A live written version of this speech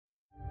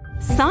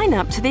Sign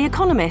up to The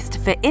Economist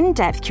for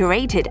in-depth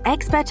curated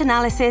expert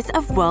analysis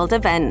of world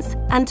events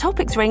and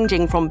topics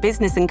ranging from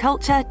business and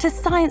culture to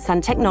science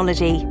and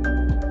technology.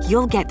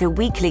 You'll get the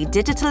weekly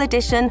digital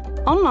edition,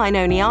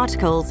 online-only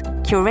articles,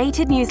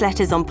 curated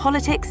newsletters on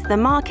politics, the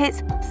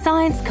markets,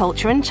 science,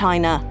 culture and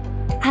China,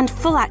 and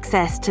full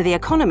access to The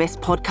Economist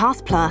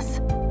Podcast Plus.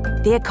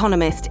 The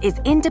Economist is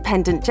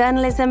independent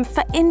journalism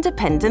for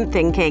independent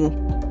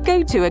thinking.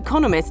 Go to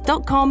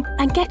economist.com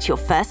and get your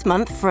first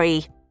month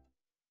free.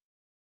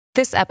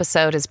 This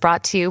episode is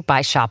brought to you by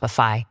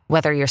Shopify.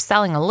 Whether you're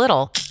selling a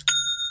little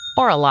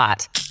or a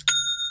lot,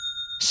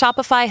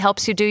 Shopify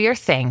helps you do your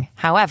thing,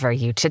 however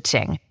you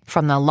cha-ching.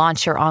 From the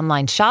launch your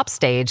online shop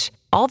stage,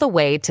 all the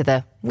way to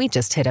the we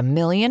just hit 1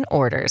 million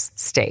orders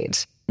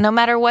stage. No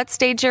matter what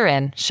stage you're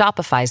in,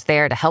 Shopify's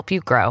there to help you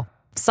grow.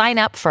 Sign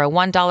up for a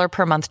 $1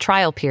 per month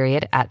trial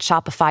period at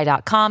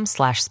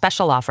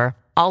shopify.com/special offer,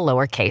 all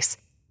lowercase.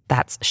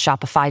 That's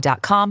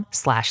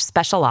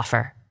shopify.com/special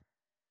offer.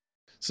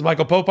 This is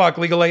Michael Popok,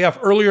 Legal AF.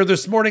 Earlier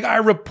this morning, I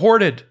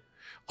reported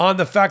on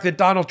the fact that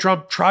Donald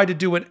Trump tried to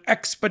do an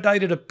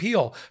expedited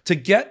appeal to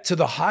get to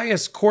the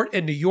highest court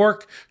in New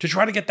York to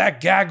try to get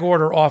that gag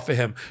order off of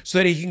him so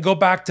that he can go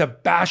back to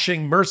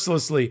bashing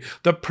mercilessly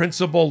the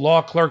principal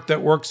law clerk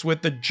that works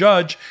with the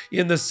judge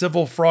in the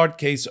civil fraud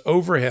case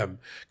over him.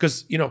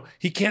 Because,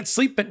 he can't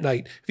sleep at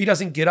night if he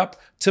doesn't get up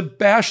to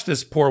bash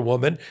this poor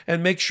woman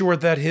and make sure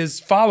that his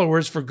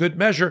followers, for good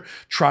measure,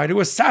 try to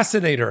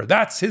assassinate her.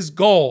 That's his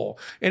goal.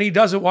 And he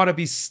doesn't want to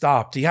be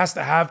stopped. He has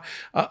to have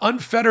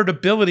unfettered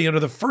ability under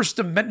the First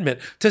Amendment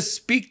to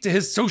speak to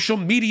his social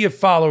media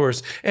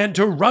followers and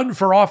to run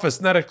for office.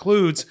 And that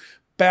includes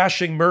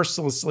bashing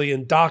mercilessly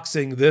and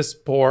doxing this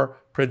poor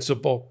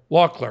principal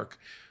law clerk.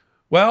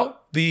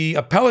 Well, the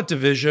appellate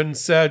division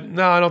said,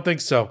 no, I don't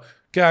think so.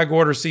 Gag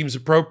order seems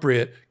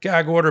appropriate.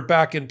 Gag order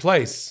back in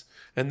place.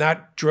 And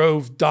that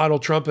drove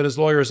Donald Trump and his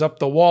lawyers up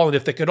the wall. And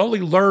if they could only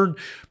learn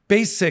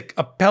basic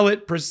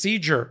appellate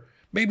procedure,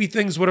 maybe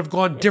things would have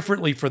gone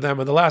differently for them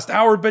in the last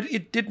hour, but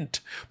it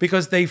didn't,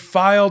 because they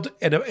filed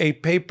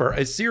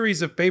a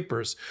series of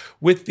papers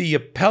with the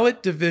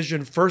appellate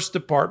division first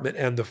department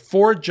and the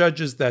 4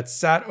 judges that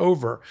sat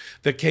over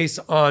the case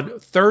on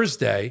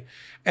Thursday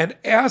and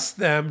asked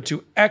them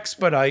to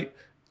expedite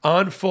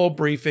on full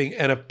briefing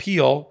an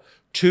appeal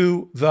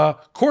to the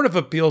Court of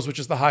Appeals, which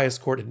is the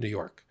highest court in New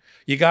York.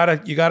 You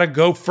gotta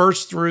go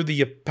first through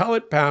the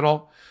appellate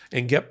panel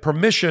and get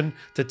permission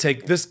to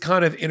take this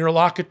kind of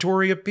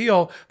interlocutory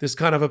appeal, this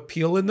kind of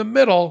appeal in the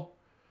middle.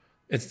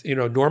 It's,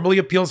 normally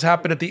appeals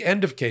happen at the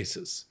end of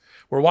cases.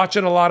 We're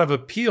watching a lot of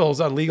appeals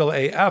on Legal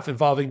AF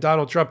involving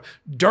Donald Trump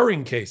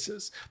during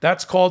cases.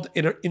 That's called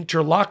an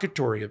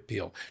interlocutory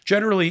appeal.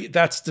 Generally,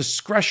 that's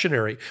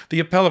discretionary. The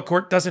appellate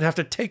court doesn't have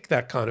to take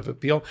that kind of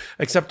appeal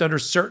except under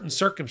certain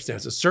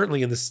circumstances.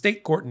 Certainly in the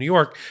state court in New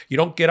York, you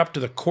don't get up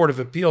to the Court of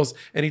Appeals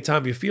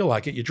anytime you feel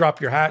like it. You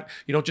drop your hat.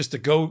 You don't just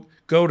go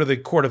to the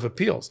Court of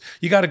Appeals.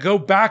 You got to go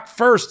back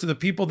first to the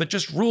people that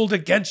just ruled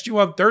against you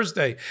on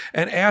Thursday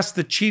and ask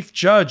the chief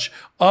judge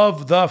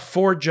of the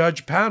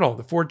 4-judge panel,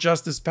 the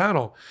 4-justice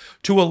panel,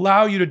 to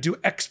allow you to do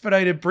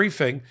expedited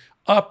briefing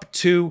up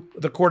to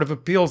the Court of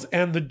Appeals.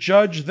 And the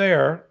judge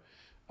there,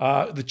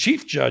 the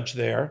chief judge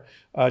there,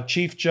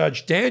 Chief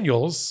Judge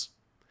Daniels,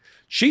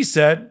 she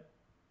said,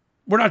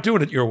 we're not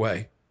doing it your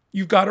way.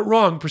 You've got it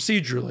wrong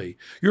procedurally.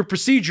 Your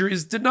procedure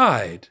is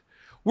denied.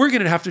 We're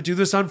going to have to do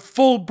this on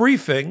full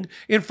briefing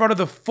in front of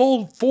the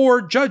full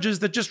 4 judges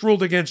that just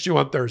ruled against you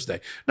on Thursday,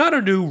 not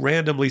a new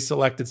randomly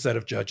selected set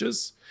of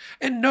judges.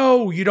 And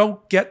no, you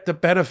don't get the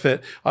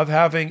benefit of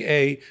having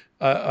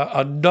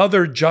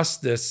another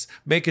justice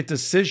make a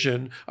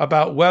decision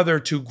about whether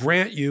to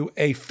grant you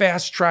a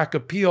fast track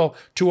appeal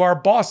to our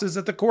bosses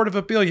at the Court of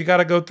Appeal. You got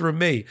to go through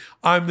me.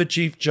 I'm the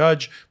chief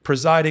judge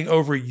presiding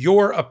over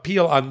your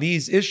appeal on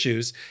these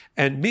issues.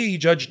 And me,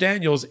 Judge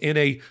Daniels, in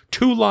a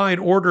 2-line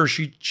order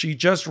she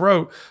just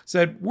wrote,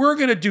 said, we're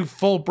going to do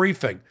full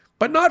briefing.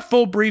 But not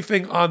full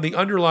briefing on the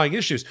underlying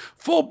issues,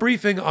 full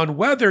briefing on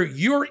whether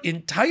you're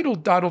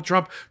entitled, Donald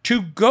Trump,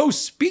 to go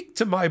speak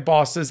to my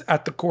bosses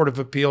at the Court of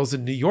Appeals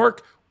in New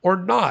York or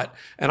not.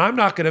 And I'm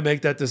not going to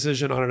make that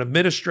decision on an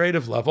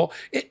administrative level.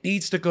 It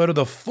needs to go to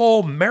the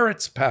full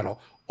merits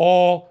panel.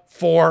 All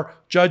 4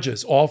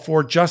 judges, all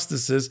 4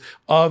 justices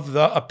of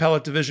the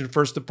appellate division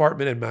first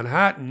department in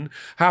Manhattan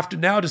have to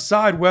now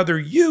decide whether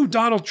you,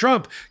 Donald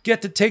Trump,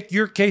 get to take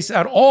your case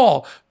at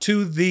all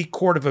to the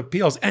Court of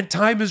Appeals. And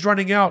time is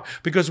running out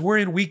because we're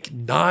in week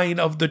 9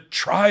 of the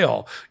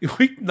trial.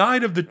 Week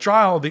 9 of the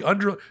trial,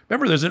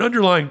 remember, there's an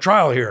underlying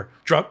trial here,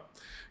 Trump.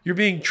 You're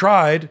being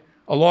tried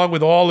along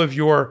with all of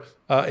your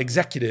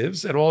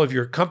executives and all of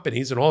your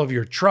companies and all of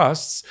your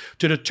trusts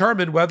to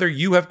determine whether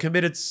you have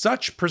committed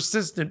such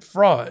persistent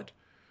fraud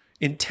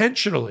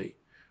intentionally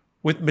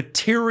with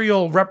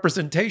material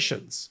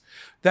representations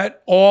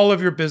that all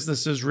of your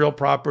businesses, real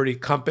property,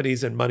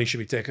 companies, and money should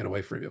be taken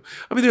away from you.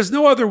 I mean, there's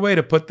no other way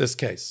to put this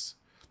case.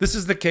 This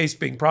is the case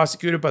being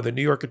prosecuted by the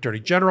New York Attorney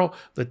General,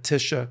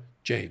 Letitia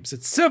James.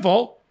 It's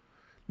civil,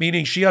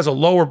 meaning she has a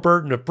lower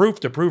burden of proof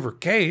to prove her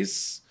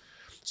case.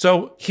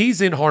 So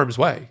he's in harm's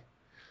way.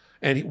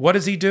 And what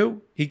does he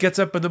do? He gets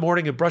up in the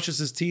morning and brushes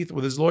his teeth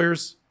with his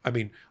lawyers. I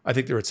mean, I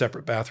think they're at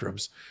separate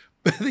bathrooms.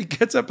 But he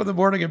gets up in the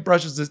morning and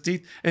brushes his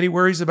teeth, and he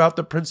worries about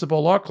the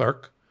principal law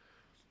clerk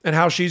and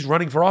how she's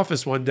running for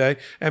office one day,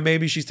 and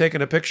maybe she's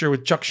taking a picture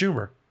with Chuck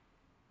Schumer,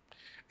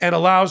 and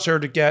allows her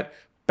to get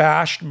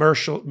bashed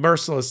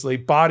mercilessly,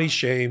 body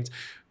shamed,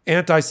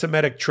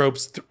 anti-Semitic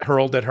tropes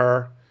hurled at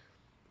her,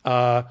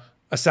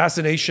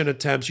 assassination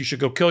attempts, you should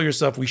go kill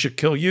yourself, we should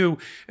kill you,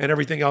 and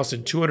everything else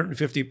in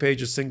 250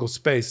 pages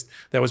single-spaced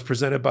that was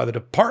presented by the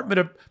Department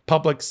of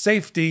Public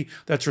Safety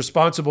that's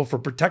responsible for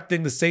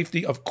protecting the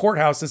safety of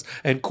courthouses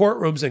and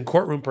courtrooms and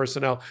courtroom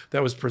personnel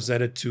that was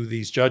presented to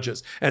these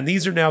judges. And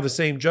these are now the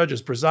same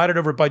judges presided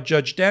over by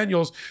Judge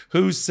Daniels,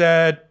 who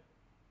said,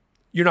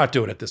 you're not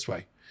doing it this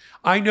way.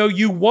 I know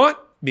you want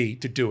me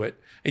to do it,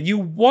 and you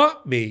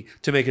want me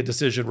to make a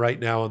decision right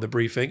now on the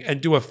briefing and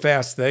do a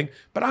fast thing,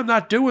 but I'm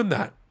not doing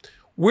that.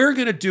 We're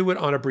going to do it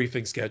on a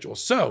briefing schedule.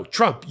 So,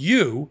 Trump,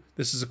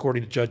 this is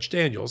according to Judge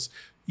Daniels,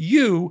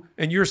 you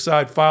and your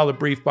side file a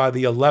brief by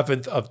the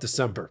 11th of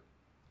December.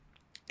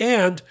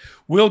 And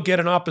we'll get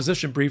an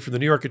opposition brief from the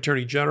New York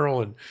Attorney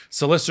General and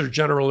Solicitor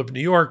General of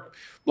New York,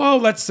 well,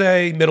 let's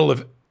say middle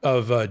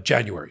of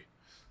January.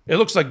 It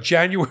looks like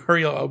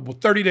January,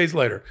 30 days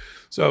later.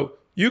 So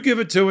you give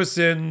it to us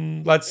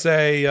in, let's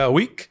say, a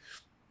week,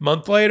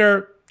 month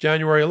later,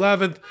 January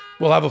 11th,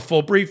 we'll have a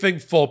full briefing,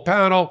 full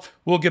panel.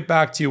 We'll get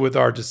back to you with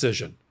our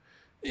decision.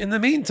 In the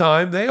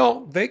meantime, they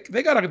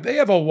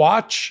have a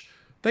watch.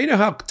 They know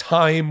how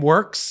time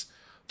works.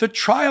 The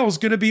trial's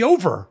going to be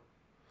over.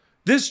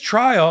 This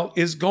trial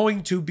is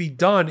going to be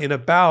done in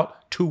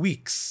about 2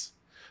 weeks.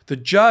 The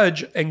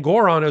judge,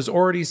 Engoron, has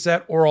already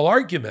set oral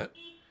argument,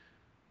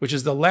 which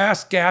is the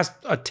last gasp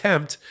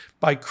attempt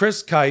by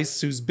Chris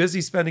Kise, who's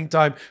busy spending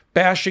time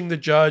bashing the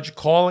judge,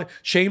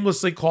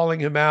 shamelessly calling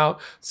him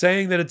out,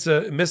 saying that it's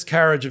a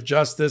miscarriage of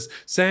justice,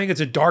 saying it's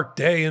a dark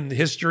day in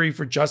history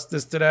for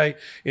justice today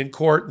in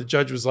court. The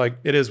judge was like,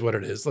 it is what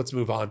it is. Let's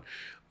move on.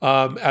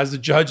 As the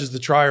judge, as the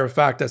trier of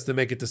fact, has to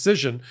make a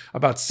decision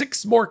about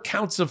 6 more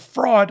counts of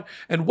fraud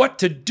and what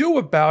to do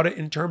about it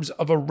in terms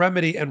of a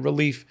remedy and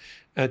relief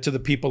to the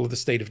people of the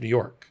state of New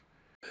York.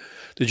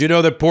 Did you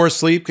know that poor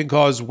sleep can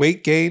cause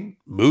weight gain,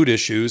 mood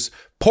issues,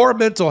 poor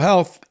mental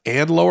health,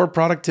 and lower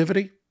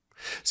productivity?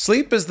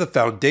 Sleep is the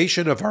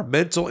foundation of our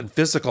mental and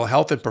physical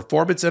health and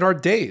performance in our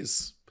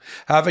days.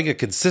 Having a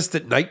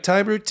consistent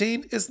nighttime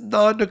routine is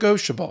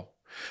non-negotiable.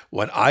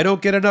 When I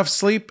don't get enough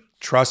sleep,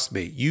 trust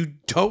me, you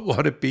don't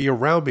want to be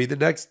around me the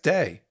next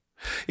day.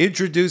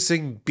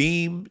 Introducing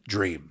Beam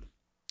Dream.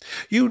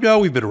 You know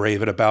we've been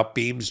raving about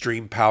Beam's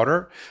Dream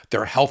Powder,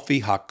 their healthy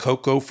hot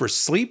cocoa for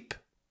sleep.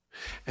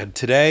 And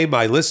today,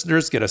 my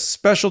listeners get a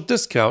special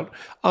discount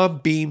on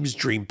Beam's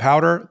Dream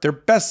Powder, their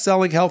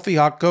best-selling healthy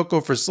hot cocoa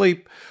for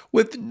sleep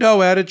with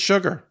no added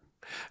sugar.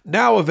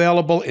 Now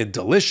available in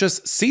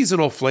delicious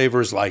seasonal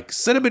flavors like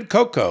cinnamon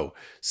cocoa,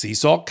 sea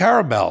salt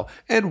caramel,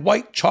 and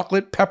white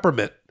chocolate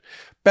peppermint.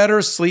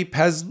 Better sleep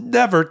has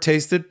never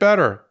tasted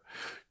better.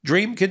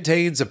 Dream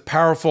contains a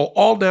powerful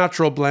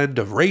all-natural blend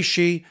of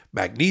reishi,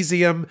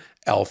 magnesium,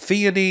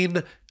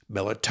 L-theanine,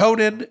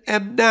 melatonin,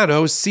 and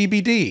nano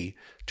CBD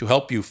to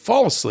help you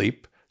fall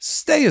asleep,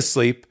 stay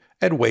asleep,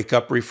 and wake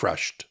up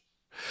refreshed.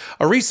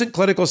 A recent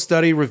clinical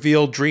study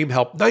revealed Dream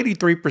helped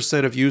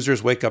 93% of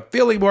users wake up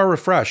feeling more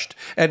refreshed,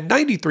 and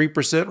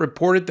 93%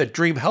 reported that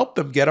Dream helped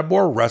them get a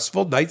more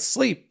restful night's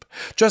sleep.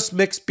 Just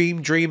mix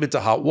Beam Dream into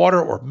hot water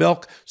or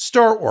milk,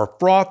 stir or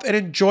froth, and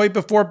enjoy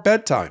before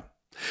bedtime.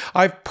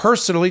 I've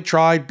personally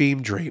tried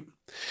Beam Dream.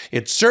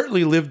 It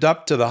certainly lived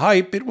up to the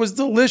hype. It was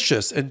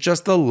delicious and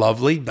just a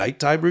lovely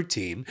nighttime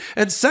routine.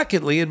 And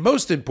secondly, and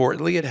most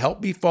importantly, it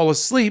helped me fall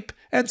asleep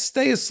and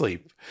stay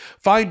asleep.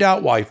 Find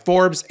out why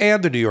Forbes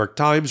and the New York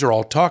Times are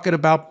all talking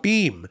about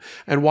Beam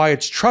and why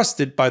it's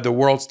trusted by the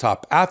world's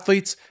top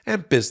athletes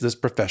and business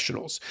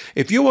professionals.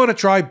 If you want to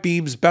try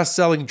Beam's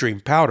best-selling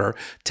Dream Powder,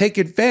 take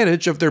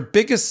advantage of their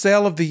biggest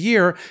sale of the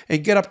year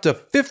and get up to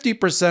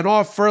 50%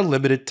 off for a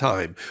limited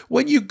time.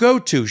 When you go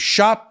to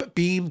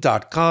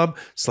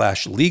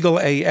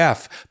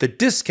shopbeam.com/legalaf, the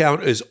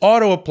discount is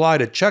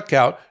auto-applied at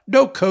checkout.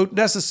 No code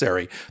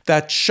necessary.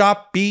 That's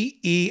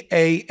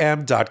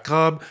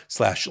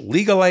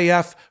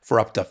shopbeam.com/legalaf for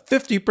up to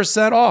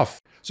 50%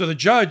 off. So the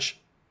judge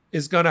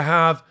is going to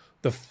have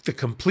the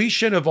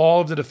completion of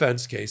all of the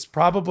defense case,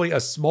 probably a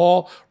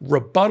small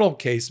rebuttal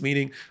case,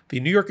 meaning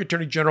the New York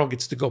Attorney General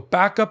gets to go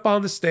back up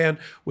on the stand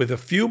with a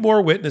few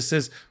more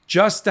witnesses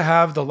just to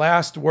have the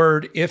last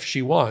word if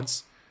she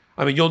wants.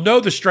 I mean, you'll know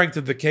the strength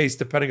of the case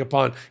depending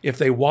upon if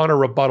they want a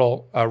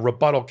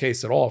rebuttal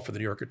case at all for the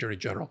New York Attorney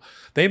General.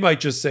 They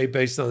might just say,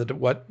 based on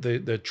what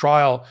the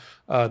trial,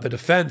 the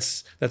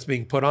defense that's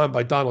being put on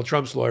by Donald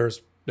Trump's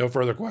lawyers, no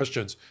further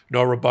questions,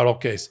 no rebuttal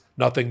case,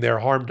 nothing there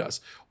harmed us.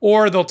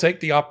 Or they'll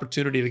take the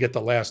opportunity to get the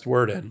last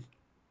word in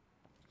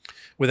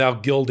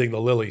without gilding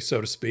the lily,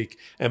 so to speak,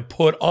 and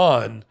put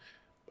on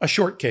a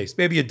short case,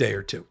 maybe a day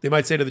or two. They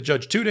might say to the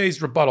judge, 2 days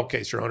rebuttal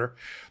case, Your Honor.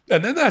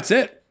 And then that's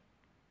it.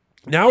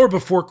 Now we're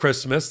before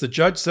Christmas. The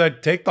judge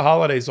said, take the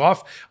holidays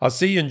off. I'll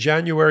see you in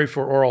January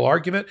for oral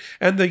argument.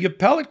 And the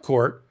appellate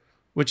court,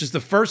 which is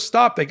the first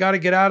stop, they got to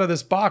get out of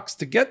this box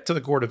to get to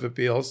the Court of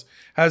Appeals,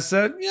 has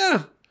said,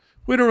 yeah,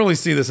 we don't really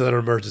see this on an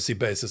emergency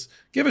basis.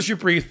 Give us your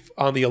brief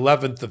on the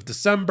 11th of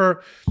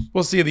December.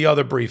 We'll see the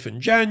other brief in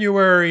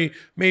January.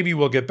 Maybe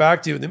we'll get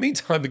back to you. In the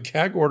meantime, the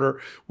gag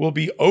order will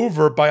be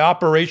over by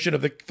operation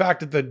of the fact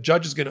that the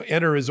judge is going to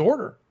enter his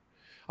order.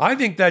 I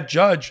think that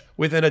judge,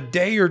 within a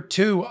day or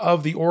two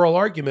of the oral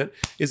argument,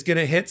 is going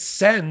to hit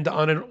send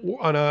on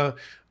an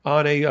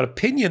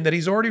opinion that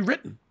he's already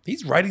written.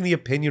 He's writing the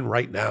opinion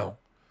right now.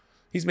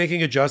 He's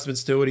making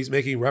adjustments to it. He's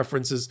making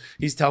references.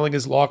 He's telling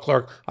his law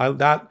clerk,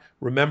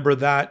 remember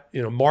that,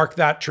 mark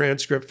that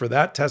transcript for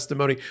that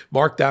testimony,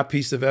 mark that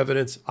piece of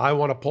evidence. I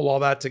want to pull all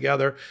that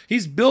together.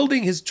 He's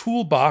building his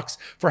toolbox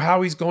for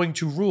how he's going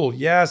to rule.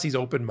 Yes, he's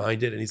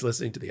open-minded and he's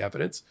listening to the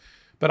evidence.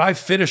 But I've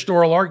finished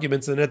oral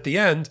arguments, and at the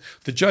end,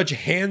 the judge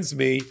hands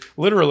me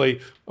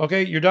literally,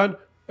 okay, you're done?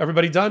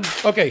 Everybody done?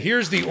 Okay,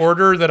 here's the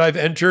order that I've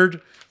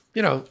entered.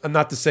 And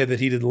not to say that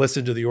he didn't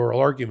listen to the oral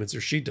arguments or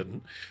she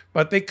didn't,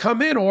 but they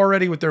come in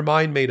already with their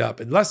mind made up.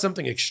 Unless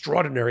something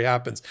extraordinary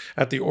happens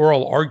at the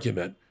oral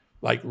argument,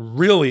 like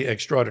really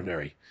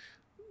extraordinary,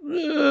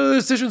 the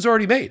decision's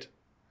already made.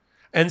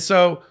 And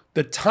so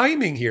the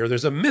timing here,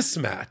 there's a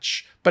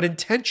mismatch, but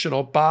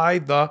intentional by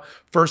the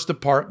First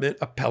Department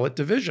Appellate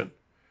Division.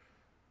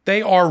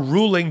 They are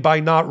ruling by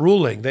not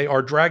ruling. They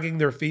are dragging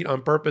their feet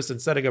on purpose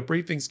and setting a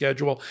briefing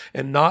schedule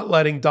and not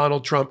letting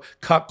Donald Trump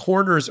cut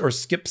corners or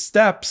skip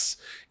steps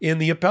in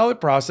the appellate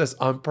process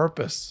on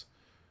purpose,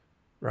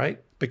 right?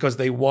 Because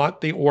they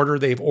want the order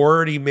they've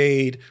already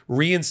made,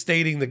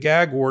 reinstating the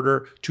gag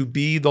order to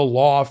be the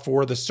law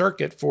for the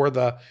circuit, for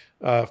the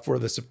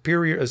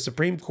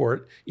Supreme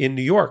Court in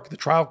New York, the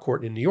trial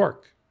court in New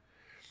York.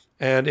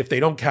 And if they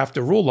don't have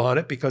to rule on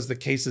it because the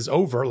case is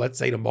over, let's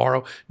say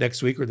tomorrow,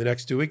 next week, or the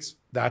next 2 weeks,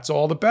 that's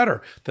all the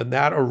better. Then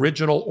that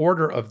original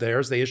order of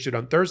theirs they issued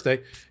on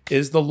Thursday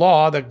is the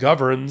law that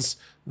governs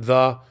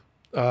the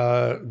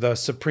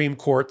Supreme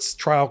Court's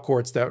trial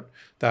courts that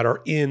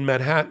are in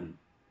Manhattan,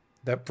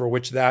 that for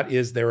which that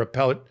is their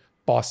appellate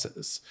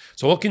bosses.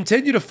 So we'll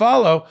continue to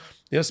follow.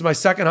 This is my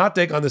second hot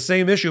take on the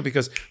same issue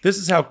because this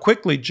is how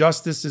quickly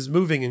justice is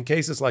moving in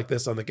cases like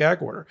this on the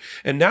gag order.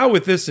 And now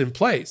with this in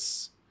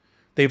place,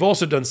 they've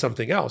also done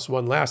something else.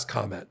 One last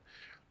comment.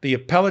 The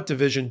appellate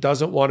division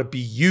doesn't want to be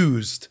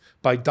used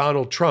by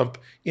Donald Trump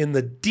in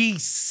the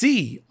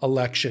D.C.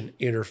 election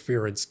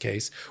interference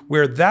case,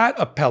 where that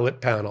appellate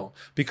panel,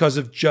 because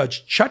of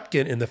Judge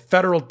Chutkan in the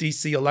federal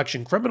D.C.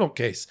 election criminal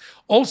case,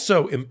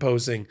 also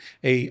imposing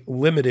a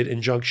limited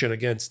injunction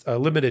against a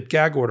limited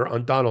gag order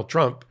on Donald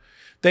Trump,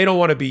 they don't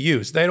want to be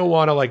used. They don't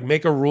want to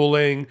make a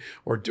ruling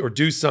or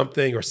do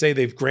something or say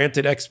they've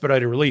granted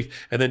expedited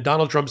relief. And then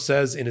Donald Trump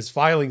says in his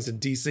filings in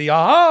D.C.,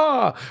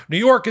 aha, New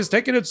York is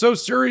taking it so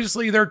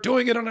seriously, they're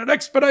doing it on an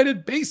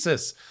expedited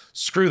basis.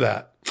 Screw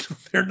that.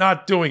 They're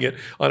not doing it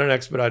on an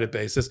expedited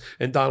basis.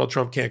 And Donald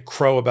Trump can't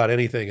crow about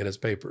anything in his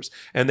papers.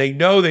 And they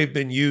know they've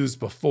been used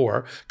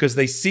before because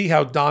they see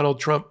how Donald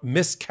Trump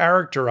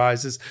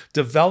mischaracterizes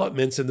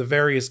developments in the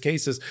various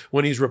cases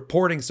when he's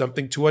reporting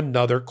something to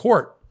another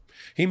court.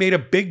 He made a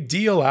big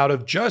deal out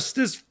of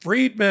Justice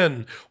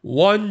Friedman,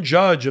 one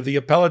judge of the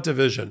appellate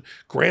division,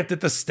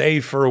 granted the stay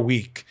for a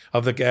week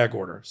of the gag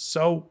order.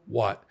 So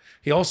what?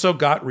 He also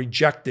got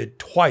rejected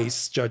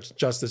twice,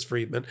 Justice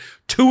Friedman.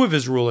 Two of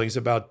his rulings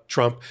about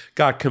Trump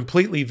got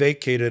completely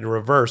vacated and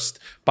reversed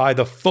by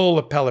the full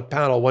appellate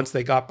panel once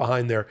they got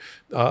behind their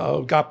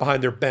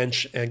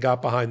bench and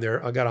got on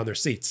their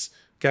seats.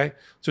 Okay,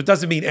 so it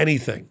doesn't mean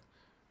anything.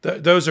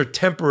 Those are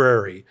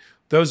temporary.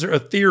 Those are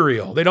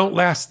ethereal. They don't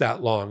last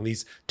that long,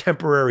 these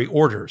temporary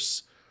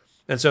orders.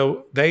 And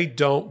so they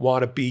don't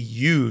want to be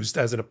used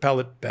as an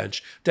appellate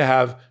bench to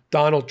have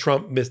Donald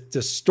Trump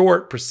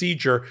distort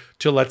procedure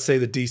to, let's say,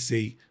 the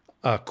D.C.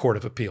 Court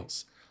of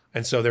Appeals.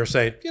 And so they're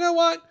saying, you know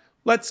what?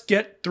 Let's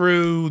get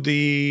through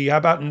how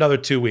about another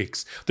 2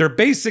 weeks?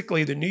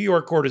 The New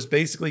York court is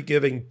basically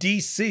giving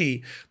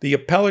D.C., the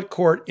appellate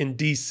court in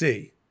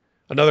D.C.,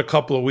 another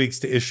couple of weeks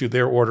to issue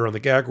their order on the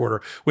gag order,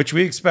 which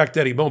we expect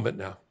any moment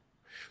now.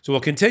 So we'll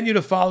continue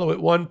to follow at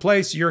one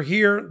place. You're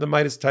here, the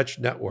MeidasTouch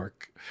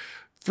Network.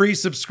 Free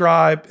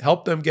subscribe,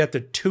 help them get to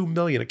 2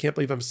 million. I can't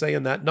believe I'm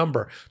saying that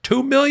number.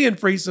 2 million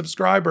free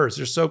subscribers.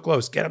 They're so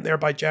close. Get them there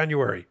by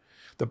January.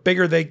 The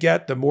bigger they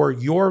get, the more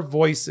your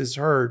voice is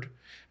heard.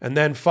 And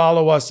then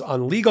follow us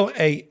on Legal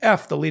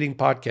AF, the leading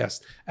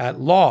podcast, at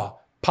Law,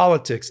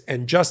 Politics,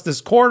 and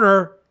Justice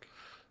Corner.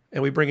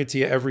 And we bring it to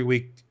you every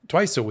week,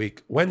 twice a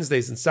week,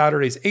 Wednesdays and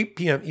Saturdays, 8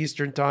 p.m.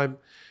 Eastern Time.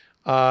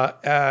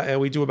 And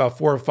we do about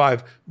 4 or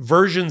 5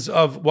 versions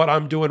of what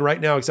I'm doing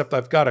right now, except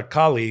I've got a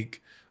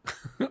colleague,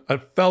 a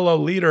fellow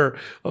leader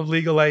of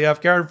Legal AF,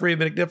 Karen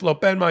Friedman, Nick Niflo,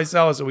 Ben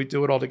Meiselas, and we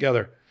do it all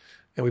together.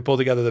 And we pull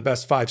together the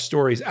best 5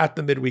 stories at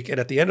the midweek and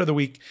at the end of the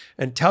week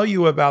and tell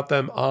you about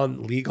them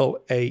on Legal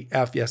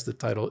AF. Yes, the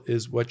title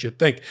is what you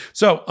think.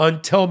 So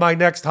until my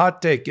next hot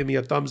take, give me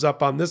a thumbs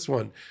up on this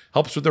one.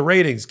 Helps with the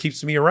ratings,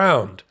 keeps me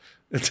around.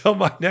 Until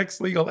my next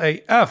Legal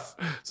AF,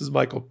 this is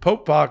Michael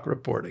Popok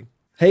reporting.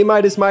 Hey,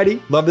 Midas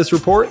Mighty. Love this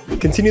report?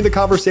 Continue the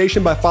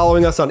conversation by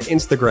following us on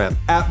Instagram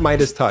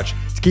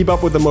 @MidasTouch to keep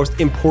up with the most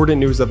important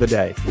news of the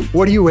day.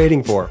 What are you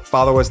waiting for?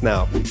 Follow us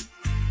now.